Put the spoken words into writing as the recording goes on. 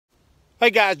Hey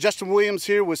guys, Justin Williams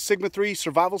here with Sigma 3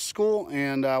 Survival School,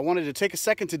 and I wanted to take a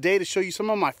second today to show you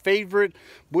some of my favorite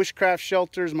bushcraft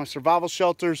shelters, my survival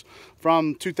shelters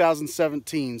from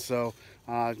 2017. So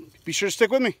be sure to stick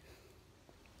with me.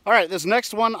 All right, this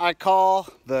next one I call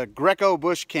the Greco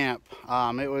Bush Camp.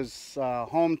 It was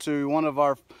home to one of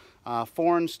our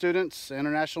foreign students,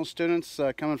 international students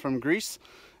coming from Greece,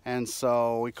 and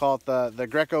so we call it the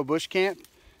Greco Bush Camp.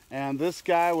 And this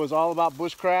guy was all about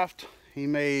bushcraft. He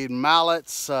made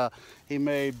mallets, he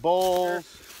made bowls,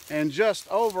 and just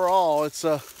overall, it's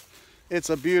a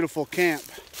beautiful camp.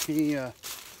 The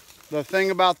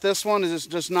thing about this one is it's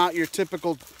just not your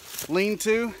typical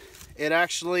lean-to. It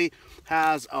actually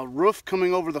has a roof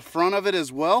coming over the front of it as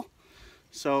well.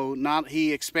 So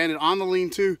he expanded on the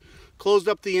lean-to, closed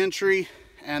up the entry,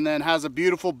 and then has a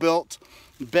beautiful built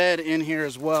bed in here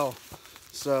as well.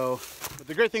 So, but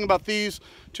the great thing about these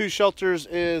two shelters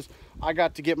is I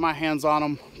got to get my hands on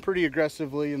them pretty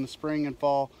aggressively in the spring and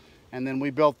fall, and then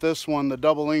we built this one, the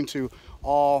double lean-to,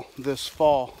 all this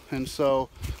fall. And so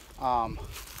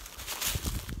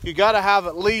you got to have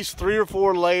at least 3 or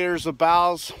 4 layers of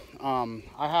boughs. I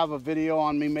have a video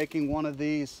on me making one of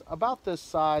these about this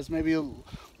size, maybe a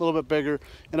little bit bigger,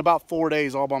 in about 4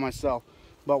 days all by myself.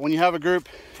 But when you have a group,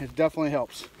 it definitely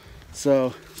helps.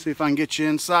 So see if I can get you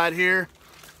inside here.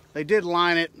 They did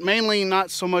line it, mainly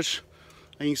not so much.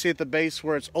 And you can see at the base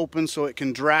where it's open so it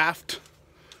can draft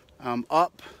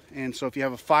up. And so if you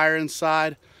have a fire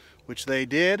inside, which they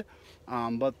did,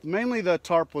 but mainly the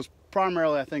tarp was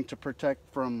primarily, I think, to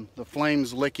protect from the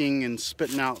flames licking and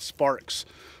spitting out sparks.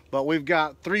 But we've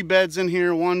got 3 beds in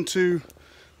here, 1, 2,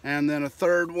 and then a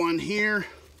third one here.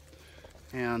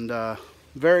 And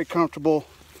very comfortable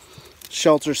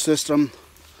shelter system.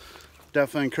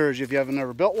 Definitely encourage you if you haven't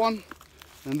ever built one.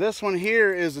 And this one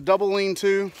here is a double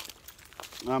lean-to.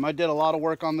 I did a lot of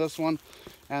work on this one,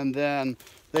 and then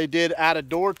they did add a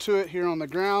door to it here on the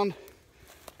ground,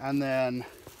 and then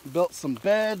built some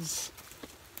beds.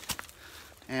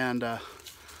 And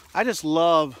I just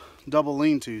love double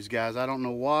lean-tos, guys. I don't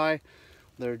know why.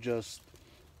 I guess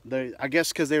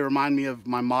because they remind me of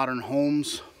my modern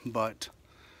homes. But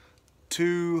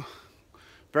 2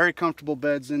 very comfortable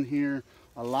beds in here.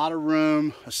 A lot of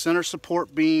room, a center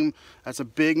support beam. That's a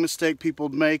big mistake people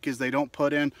make, is they don't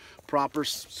put in proper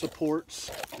supports.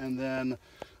 And then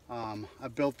I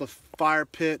built the fire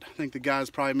pit. I think the guys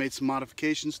probably made some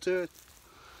modifications to it.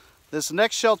 This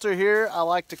next shelter here I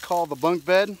like to call the bunk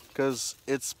bed, because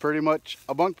it's pretty much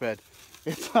a bunk bed.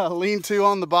 It's a lean-to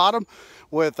on the bottom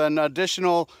with an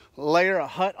additional layer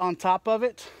of hut on top of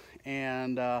it.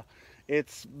 And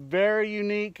it's very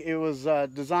unique. It was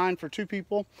designed for 2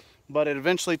 people. But it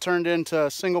eventually turned into a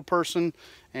single person,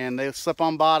 and they slept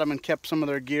on bottom and kept some of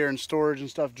their gear and storage and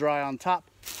stuff dry on top.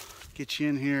 Get you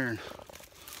in here.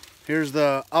 Here's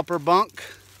the upper bunk.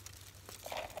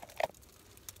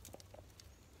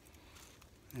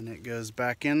 And it goes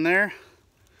back in there.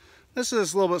 This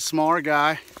is a little bit smaller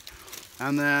guy.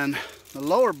 And then the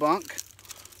lower bunk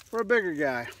for a bigger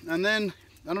guy. And then,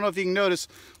 I don't know if you can notice,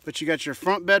 but you got your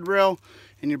front bed rail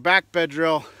and your back bed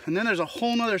rail, and then there's a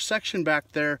whole nother section back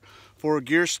there for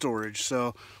gear storage.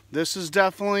 So this is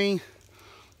definitely,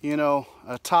 you know,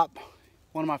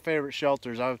 one of my favorite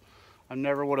shelters. I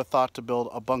never would have thought to build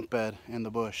a bunk bed in the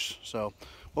bush, so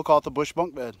we'll call it the bush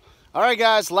bunk bed. All right,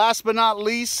 guys, last but not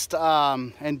least,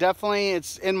 and definitely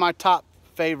it's in my top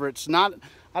favorites. I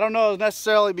don't know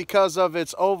necessarily because of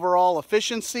its overall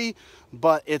efficiency,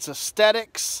 but its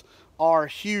aesthetics are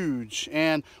huge.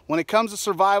 And when it comes to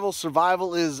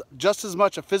survival is just as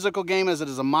much a physical game as it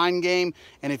is a mind game.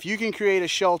 And if you can create a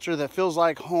shelter that feels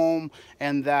like home,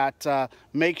 and that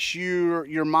makes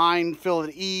your mind feel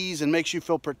at ease and makes you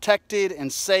feel protected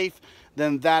and safe,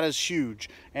 then that is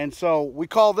huge. And so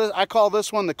I call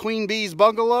this one the Queen Bee's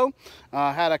Bungalow.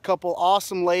 Had a couple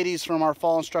awesome ladies from our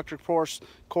fall instructor course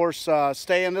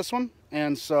stay in this one.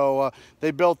 And so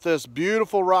they built this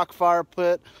beautiful rock fire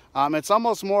pit. It's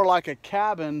almost more like a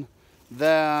cabin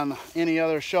than any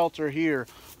other shelter here.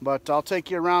 But I'll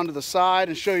take you around to the side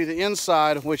and show you the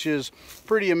inside, which is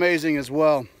pretty amazing as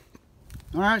well.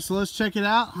 All right, so let's check it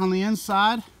out on the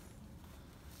inside.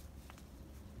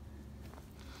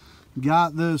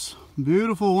 Got this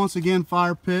beautiful, once again,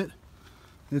 fire pit.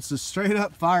 It's a straight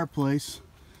up fireplace.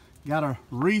 Got a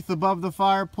wreath above the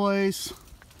fireplace.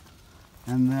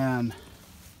 And then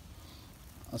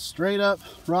a straight up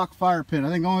rock fire pit. I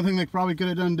think the only thing they probably could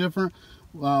have done different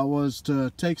was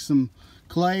to take some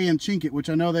clay and chink it,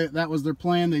 which I know that was their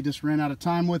plan. They just ran out of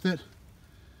time with it.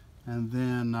 And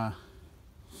then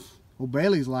old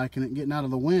Bailey's liking it, getting out of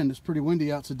the wind. It's pretty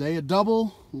windy out today. A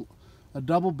double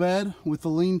bed with the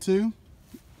lean-to.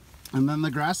 and then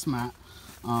the grass mat.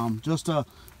 Just a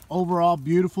overall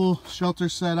beautiful shelter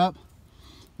setup.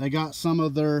 They got some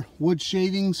of their wood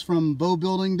shavings from bow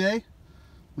building day,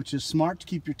 which is smart to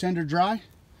keep your tinder dry.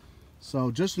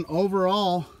 So just an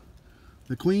overall,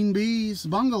 the Queen Bee's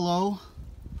bungalow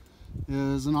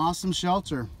is an awesome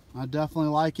shelter. I definitely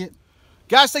like it.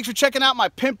 Guys, thanks for checking out my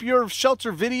Pimp Your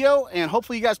Shelter video, and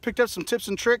hopefully you guys picked up some tips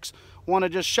and tricks. Want to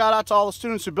just shout out to all the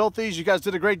students who built these. You guys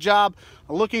did a great job.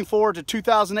 I'm looking forward to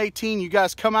 2018. You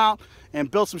guys come out and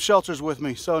build some shelters with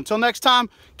me. So until next time,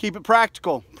 keep it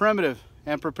practical, primitive,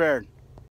 and prepared.